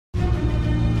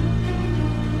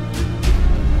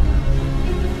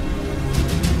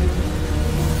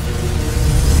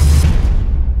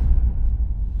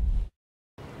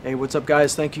what's up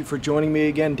guys? Thank you for joining me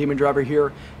again. DemonDriver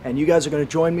here, and you guys are going to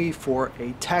join me for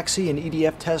a taxi and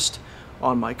EDF test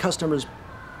on my customer's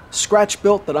scratch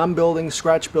built that I'm building,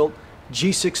 scratch built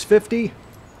G650.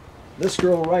 This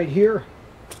girl right here.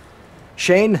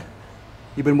 Shane,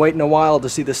 you've been waiting a while to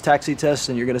see this taxi test,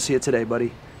 and you're going to see it today,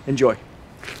 buddy. Enjoy.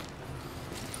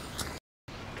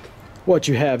 What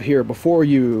you have here before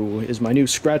you is my new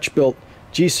scratch built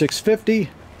G650.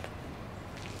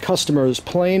 Customer's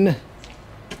plane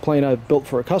I've built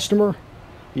for a customer,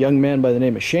 a young man by the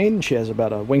name of Shane. She has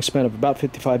about a wingspan of about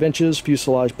 55 inches,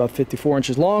 fuselage about 54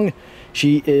 inches long.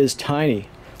 She is tiny.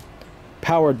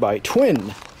 Powered by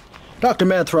twin Dr.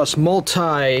 Manthrust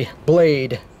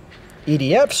multi-blade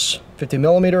EDFs,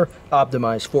 50mm,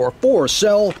 optimized for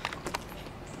 4-cell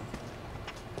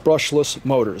brushless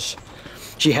motors.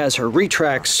 She has her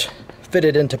retracts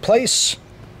fitted into place.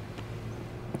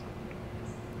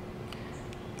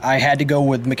 I had to go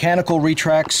with mechanical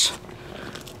retracts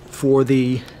for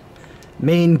the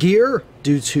main gear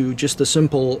due to just the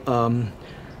simple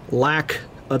lack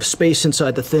of space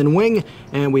inside the thin wing,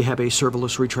 and we have a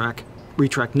servoless retract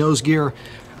nose gear.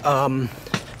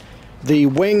 The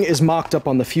wing is mocked up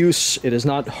on the fuse. It is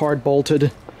not hard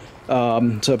bolted,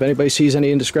 so if anybody sees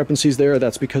any indiscrepancies there,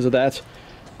 that's because of that.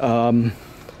 Hot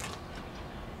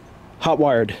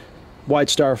wired white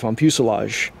styrofoam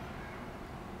fuselage,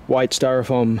 white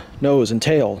styrofoam nose and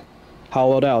tail,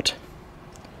 hollowed out.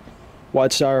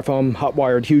 White styrofoam hot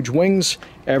wired huge wings,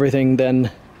 everything then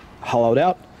hollowed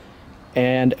out,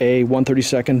 and a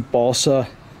 1/32 balsa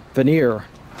veneer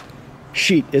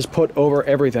sheet is put over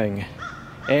everything,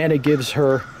 and it gives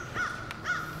her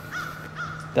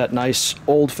that nice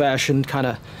old-fashioned kind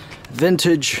of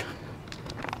vintage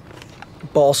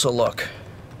balsa look.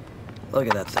 Look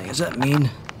at that thing. Does that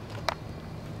mean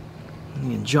you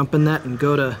can jump in that and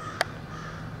go to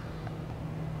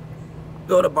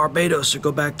Barbados or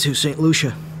go back to St.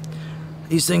 Lucia?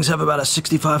 These things have about a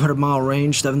 6,500 mile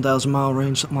range, 7,000 mile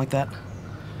range, something like that.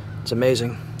 It's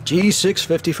amazing.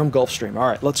 G650 from Gulfstream.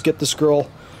 Alright, let's get this girl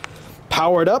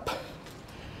powered up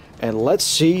and let's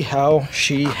see how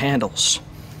she handles.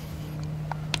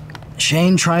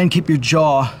 Shane, try and keep your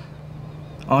jaw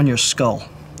on your skull,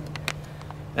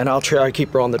 and I'll try to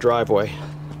keep her on the driveway.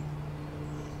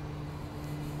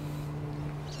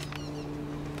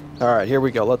 Alright, here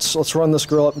we go. Let's run this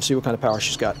girl up and see what kind of power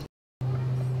she's got.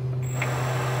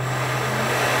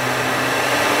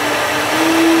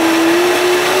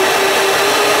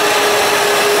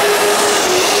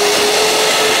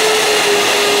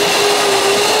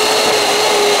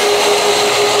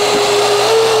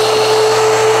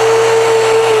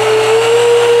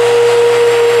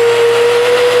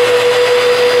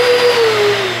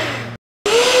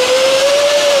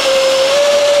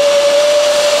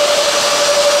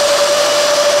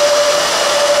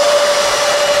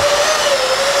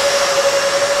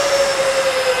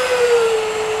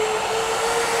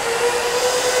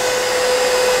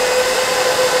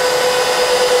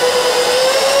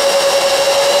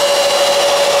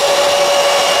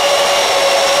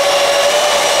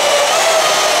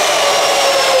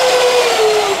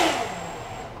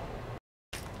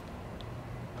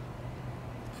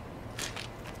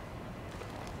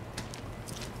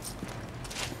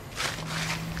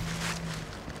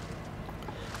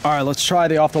 Alright, let's try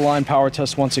the off-the-line power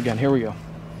test once again. Here we go.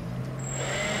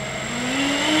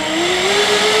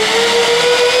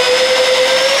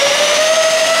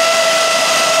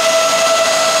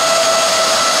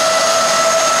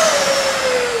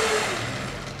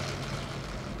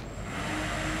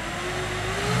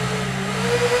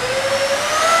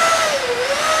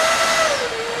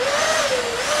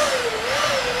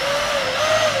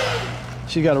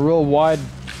 She got a real wide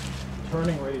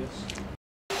turning radius.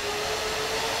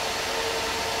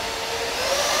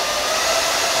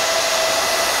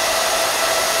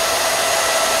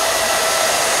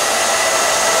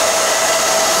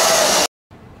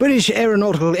 British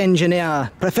aeronautical engineer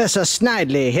Professor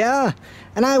Snidely here,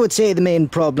 and I would say the main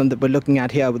problem that we're looking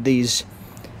at here with these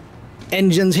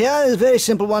engines here is a very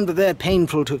simple one, but very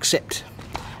painful to accept.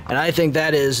 And I think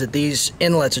that is that these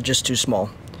inlets are just too small.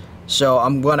 So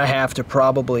I'm going to have to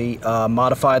probably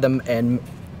modify them, and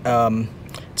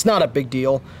it's not a big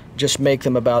deal. Just make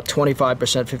them about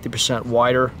 25%, 50%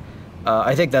 wider.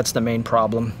 I think that's the main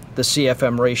problem. The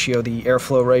CFM ratio, the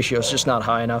airflow ratio is just not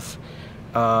high enough.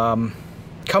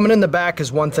 Coming in the back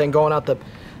is one thing,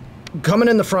 coming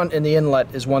in the front in the inlet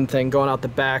is one thing, going out the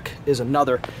back is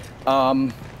another.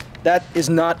 That is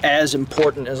not as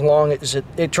important as long as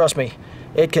it trust me,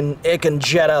 it can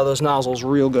jet out of those nozzles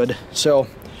real good. So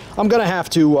I'm gonna have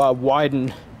to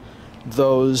widen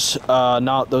those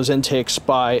intakes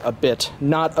by a bit.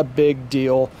 Not a big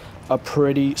deal, a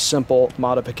pretty simple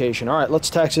modification. All right, let's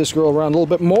taxi this girl around a little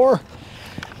bit more.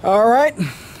 All right,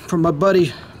 from my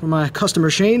buddy, from my customer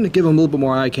Shane, give him a little bit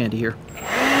more eye candy here.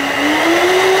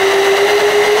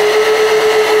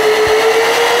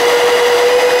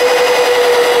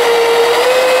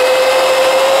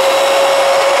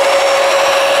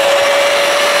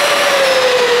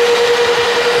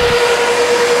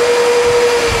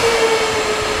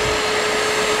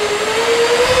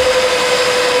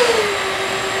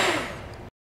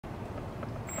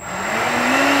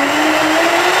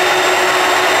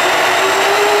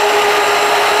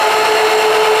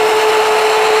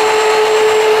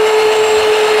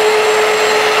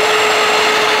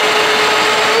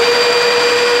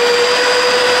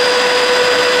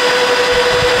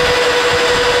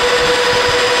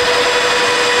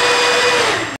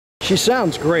 She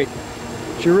sounds great.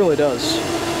 She really does.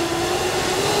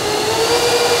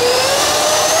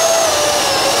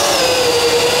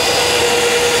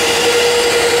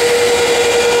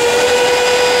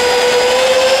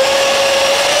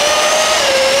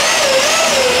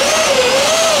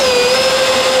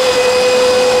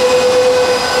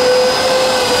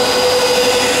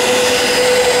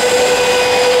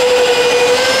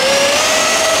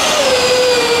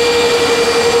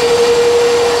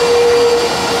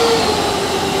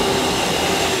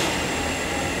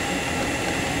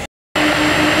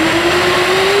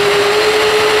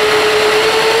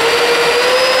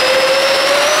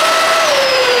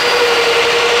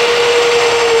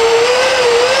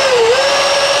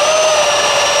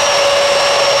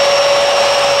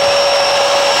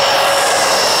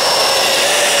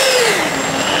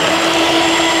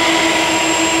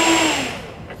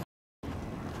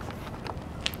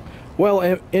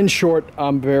 Well, in short,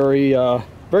 I'm very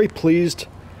pleased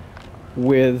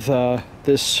with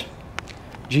this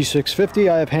G650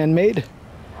 I have handmade.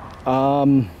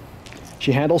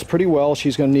 She handles pretty well.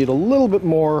 She's going to need a little bit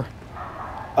more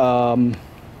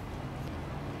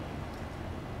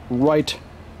right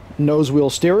nose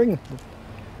wheel steering.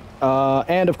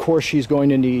 And of course, she's going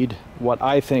to need what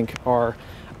I think are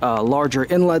larger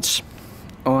inlets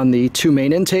on the two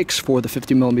main intakes for the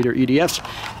 50mm EDFs.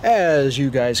 As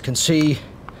you guys can see,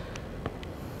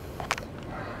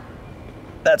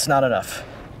 that's not enough.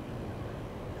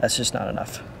 That's just not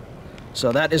enough.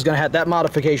 So that is going to have, that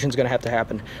modification is going to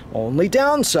happen. Only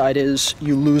downside is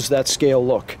you lose that scale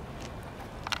look.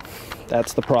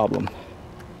 That's the problem.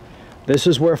 This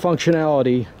is where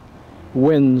functionality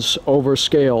wins over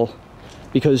scale,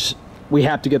 because we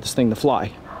have to get this thing to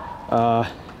fly.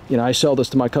 You know, I sell this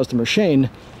to my customer Shane.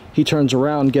 He turns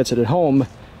around, gets it at home,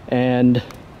 and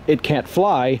it can't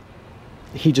fly.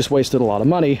 He just wasted a lot of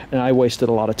money, and I wasted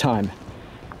a lot of time.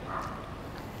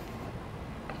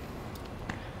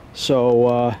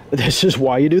 So this is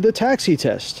why you do the taxi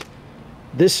test.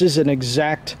 This is an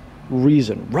exact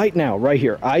reason. Right now, right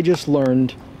here, I just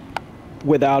learned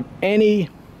with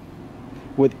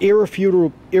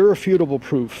irrefutable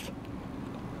proof,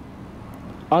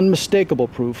 unmistakable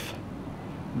proof,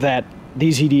 that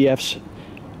these EDFs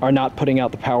are not putting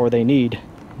out the power they need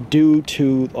due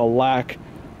to a lack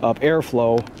of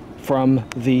airflow from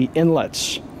the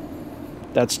inlets.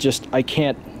 That's just, I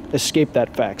can't escape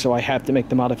that fact, so I have to make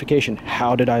the modification.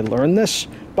 How did I learn this?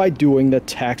 By doing the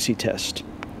taxi test.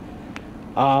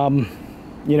 You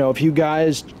know, if you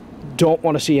guys don't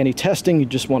want to see any testing, you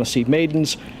just want to see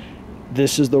maidens,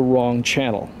 this is the wrong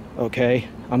channel, okay?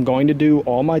 I'm going to do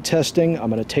all my testing. I'm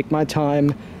going to take my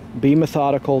time, be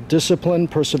methodical, discipline,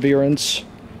 perseverance,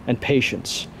 and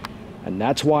patience. And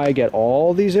that's why I get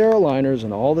all these airliners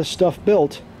and all this stuff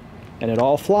built, and it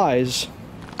all flies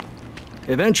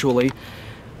eventually,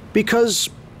 because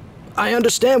I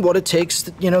understand what it takes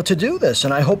to, you know, to do this.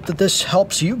 And I hope that this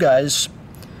helps you guys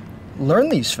learn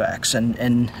these facts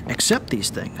and accept these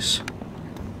things.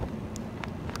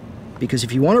 Because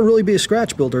if you want to really be a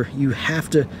scratch builder,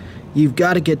 you've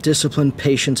got to get discipline,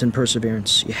 patience, and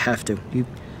perseverance. You have to.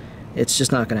 It's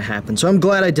just not going to happen. So I'm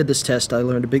glad I did this test. I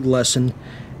learned a big lesson.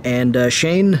 And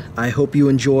Shane, I hope you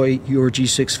enjoy your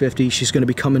G650. She's going to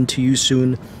be coming to you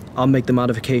soon. I'll make the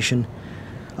modification.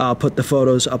 I'll put the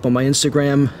photos up on my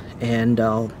Instagram, and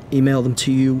I'll email them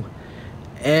to you.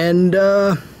 And,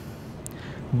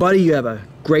 buddy, you have a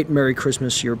great Merry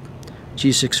Christmas. Your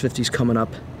G650's coming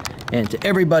up. And to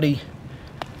everybody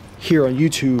here on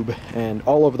YouTube and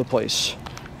all over the place,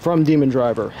 from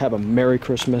DemonDriver, have a Merry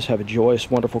Christmas, have a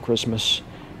joyous, wonderful Christmas,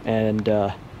 and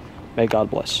may God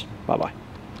bless. Bye-bye.